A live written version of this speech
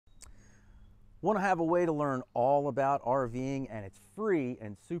Want to have a way to learn all about RVing and it's free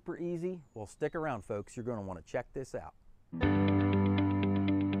and super easy? Well, stick around, folks. You're going to want to check this out.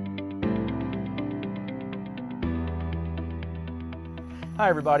 Hi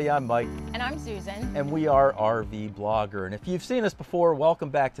everybody, I'm Mike. And I'm Susan. And we are RV Blogger. And if you've seen us before, welcome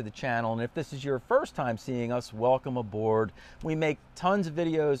back to the channel. And if this is your first time seeing us, welcome aboard. We make tons of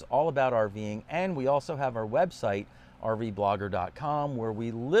videos all about RVing, and we also have our website, RVblogger.com, where we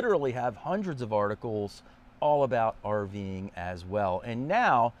literally have hundreds of articles all about RVing as well. And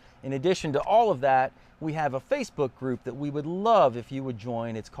now, in addition to all of that, we have a Facebook group that we would love if you would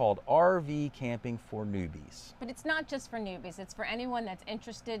join. It's called RV Camping for Newbies. But it's not just for newbies, it's for anyone that's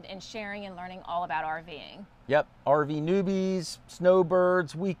interested in sharing and learning all about RVing. Yep, RV newbies,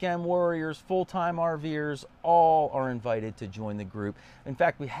 snowbirds, weekend warriors, full-time RVers, all are invited to join the group. In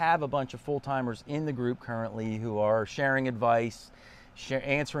fact, we have a bunch of full-timers in the group currently who are sharing advice,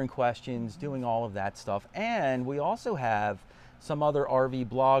 answering questions, doing all of that stuff. And we also have some other RV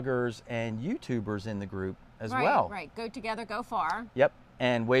bloggers and YouTubers in the group as well. Right, go together, go far. Yep,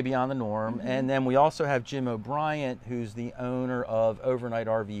 and Way Beyond the Norm. And then we also have Jim O'Brien, who's the owner of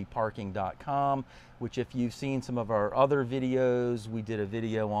overnighrvparking.com, which if you've seen some of our other videos, we did a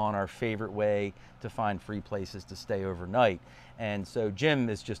video on our favorite way to find free places to stay overnight. And so Jim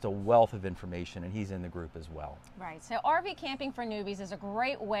is just a wealth of information, and he's in the group as well. Right, so RV Camping for Newbies is a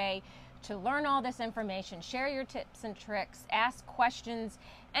great way to learn all this information, share your tips and tricks, ask questions,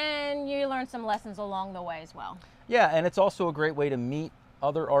 and you learn some lessons along the way as well. Yeah, and it's also a great way to meet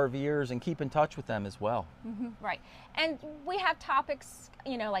other RVers and keep in touch with them as well. Right, and we have topics,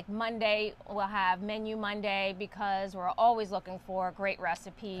 you know, like Monday, we'll have Menu Monday because we're always looking for great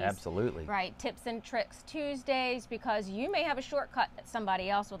recipes. Absolutely. Right, tips and tricks Tuesdays because you may have a shortcut that somebody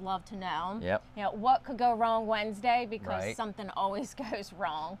else would love to know. Yep. You know, what could go wrong Wednesday because Right. something always goes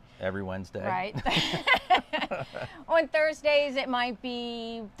wrong. Every Wednesday. Right. On Thursdays, it might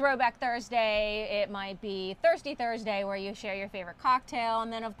be Throwback Thursday. It might be Thirsty Thursday where you share your favorite cocktail.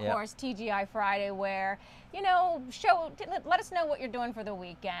 And then, of Yep. course, TGI Friday where, you know, let us know what you're doing for the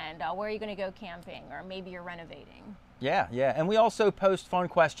weekend. Where are you going to go camping? Or maybe you're renovating. Yeah. And we also post fun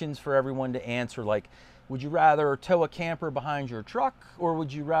questions for everyone to answer, like, would you rather tow a camper behind your truck, or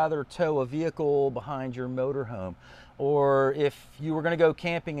would you rather tow a vehicle behind your motorhome? Or if you were going to go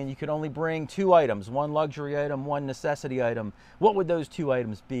camping and you could only bring two items, one luxury item, one necessity item, what would those two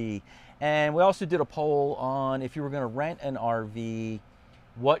items be? And we also did a poll on if you were going to rent an RV,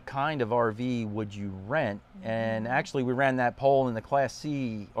 what kind of RV would you rent? And actually we ran that poll in the Class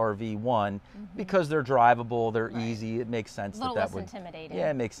C RV one because they're drivable, they're easy. It makes sense A little that less would intimidating. Yeah,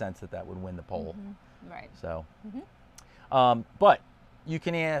 it makes sense that that would win the poll. Right. So, but you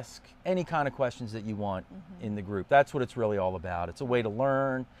can ask any kind of questions that you want in the group. That's what it's really all about. It's a way to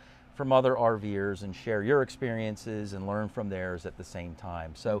learn from other RVers and share your experiences and learn from theirs at the same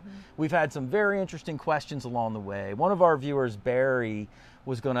time. So we've had some very interesting questions along the way. One of our viewers, Barry,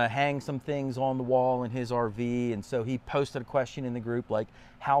 was going to hang some things on the wall in his RV, and so he posted a question in the group like,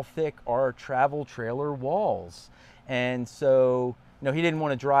 how thick are travel trailer walls? And so, you know, he didn't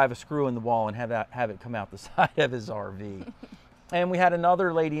want to drive a screw in the wall and have it come out the side of his RV. And we had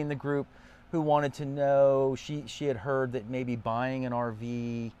another lady in the group who wanted to know, she had heard that maybe buying an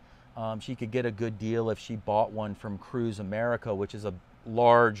RV, she could get a good deal if she bought one from Cruise America, which is a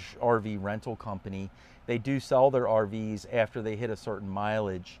large RV rental company. They do sell their RVs after they hit a certain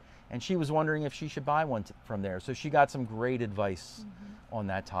mileage. And she was wondering if she should buy one from there. So she got some great advice on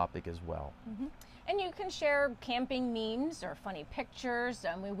that topic as well. And you can share camping memes or funny pictures.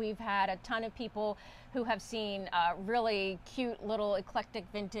 We've had a ton of people who have seen really cute little eclectic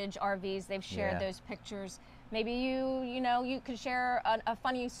vintage RVs. They've shared those pictures. Maybe you could share a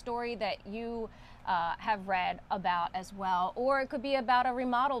funny story that you have read about as well. Or it could be about a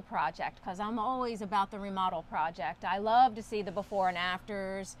remodel project, because I'm always about the remodel project. I love to see the before and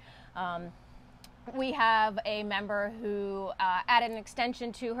afters. We have a member who added an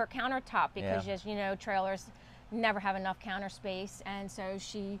extension to her countertop because, as you know, trailers never have enough counter space. And so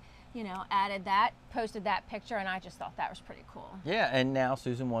she, you know, added that, posted that picture, and I just thought that was pretty cool. Yeah, and now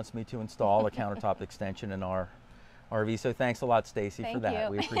Susan wants me to install a countertop extension in our RV. So thanks a lot, Stacy, for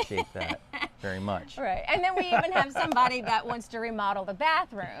that. We appreciate that very much. Right, and then we even have somebody that wants to remodel the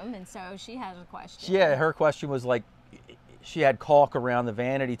bathroom, and so she has a question. Yeah, her question was like, she had caulk around the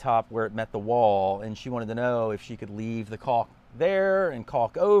vanity top where it met the wall, and she wanted to know if she could leave the caulk there and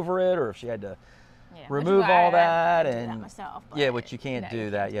caulk over it, or if she had to Yeah, remove all that, I and do that myself, yeah, which you can't do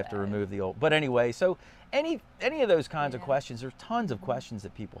that. You have to remove the old. But anyway, so any of those kinds of questions, there's tons of questions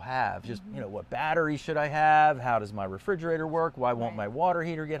that people have. Just what battery should I have? How does my refrigerator work? Why won't my water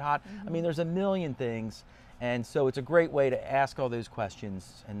heater get hot? I mean, there's a million things, and so it's a great way to ask all those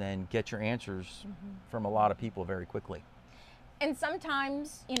questions and then get your answers from a lot of people very quickly. And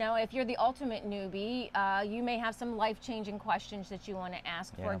sometimes, if you're the ultimate newbie, you may have some life-changing questions that you want to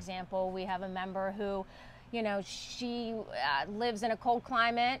ask. For example, we have a member who, she lives in a cold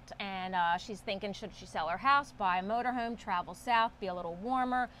climate, and she's thinking, should she sell her house, buy a motorhome, travel south, be a little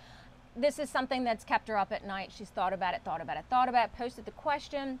warmer? This is something that's kept her up at night. She's thought about it, posted the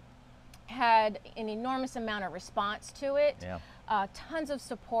question, had an enormous amount of response to it, tons of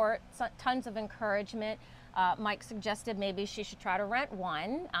support, tons of encouragement. Mike suggested maybe she should try to rent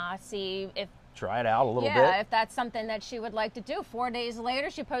one, try it out a little bit. Yeah, if that's something that she would like to do. 4 days later,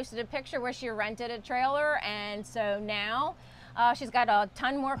 she posted a picture where she rented a trailer, and so now she's got a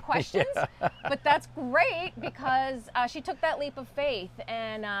ton more questions. But that's great because she took that leap of faith,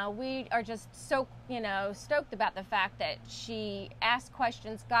 and we are just so stoked about the fact that she asked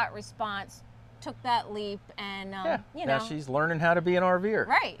questions, got response, took that leap, and now she's learning how to be an RVer.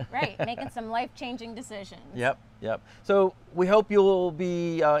 Right, making some life-changing decisions. Yep. So we hope you'll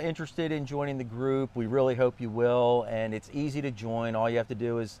be interested in joining the group. We really hope you will, and it's easy to join. All you have to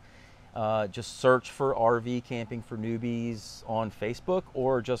do is just search for RV Camping for Newbies on Facebook,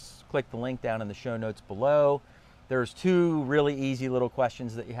 or just click the link down in the show notes below. There's 2 really easy little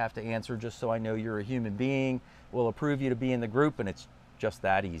questions that you have to answer, just so I know you're a human being. We'll approve you to be in the group, and it's just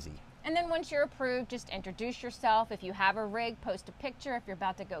that easy. And then once you're approved, just introduce yourself. If you have a rig, post a picture. If you're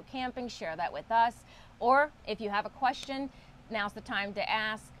about to go camping, share that with us. Or if you have a question, now's the time to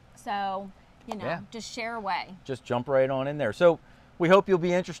ask. So, just share away. Just jump right on in there. So we hope you'll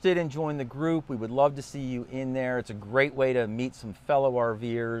be interested in joining the group. We would love to see you in there. It's a great way to meet some fellow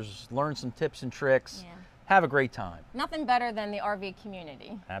RVers, learn some tips and tricks, have a great time. Nothing better than the RV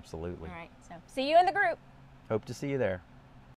community. Absolutely. All right, so see you in the group. Hope to see you there.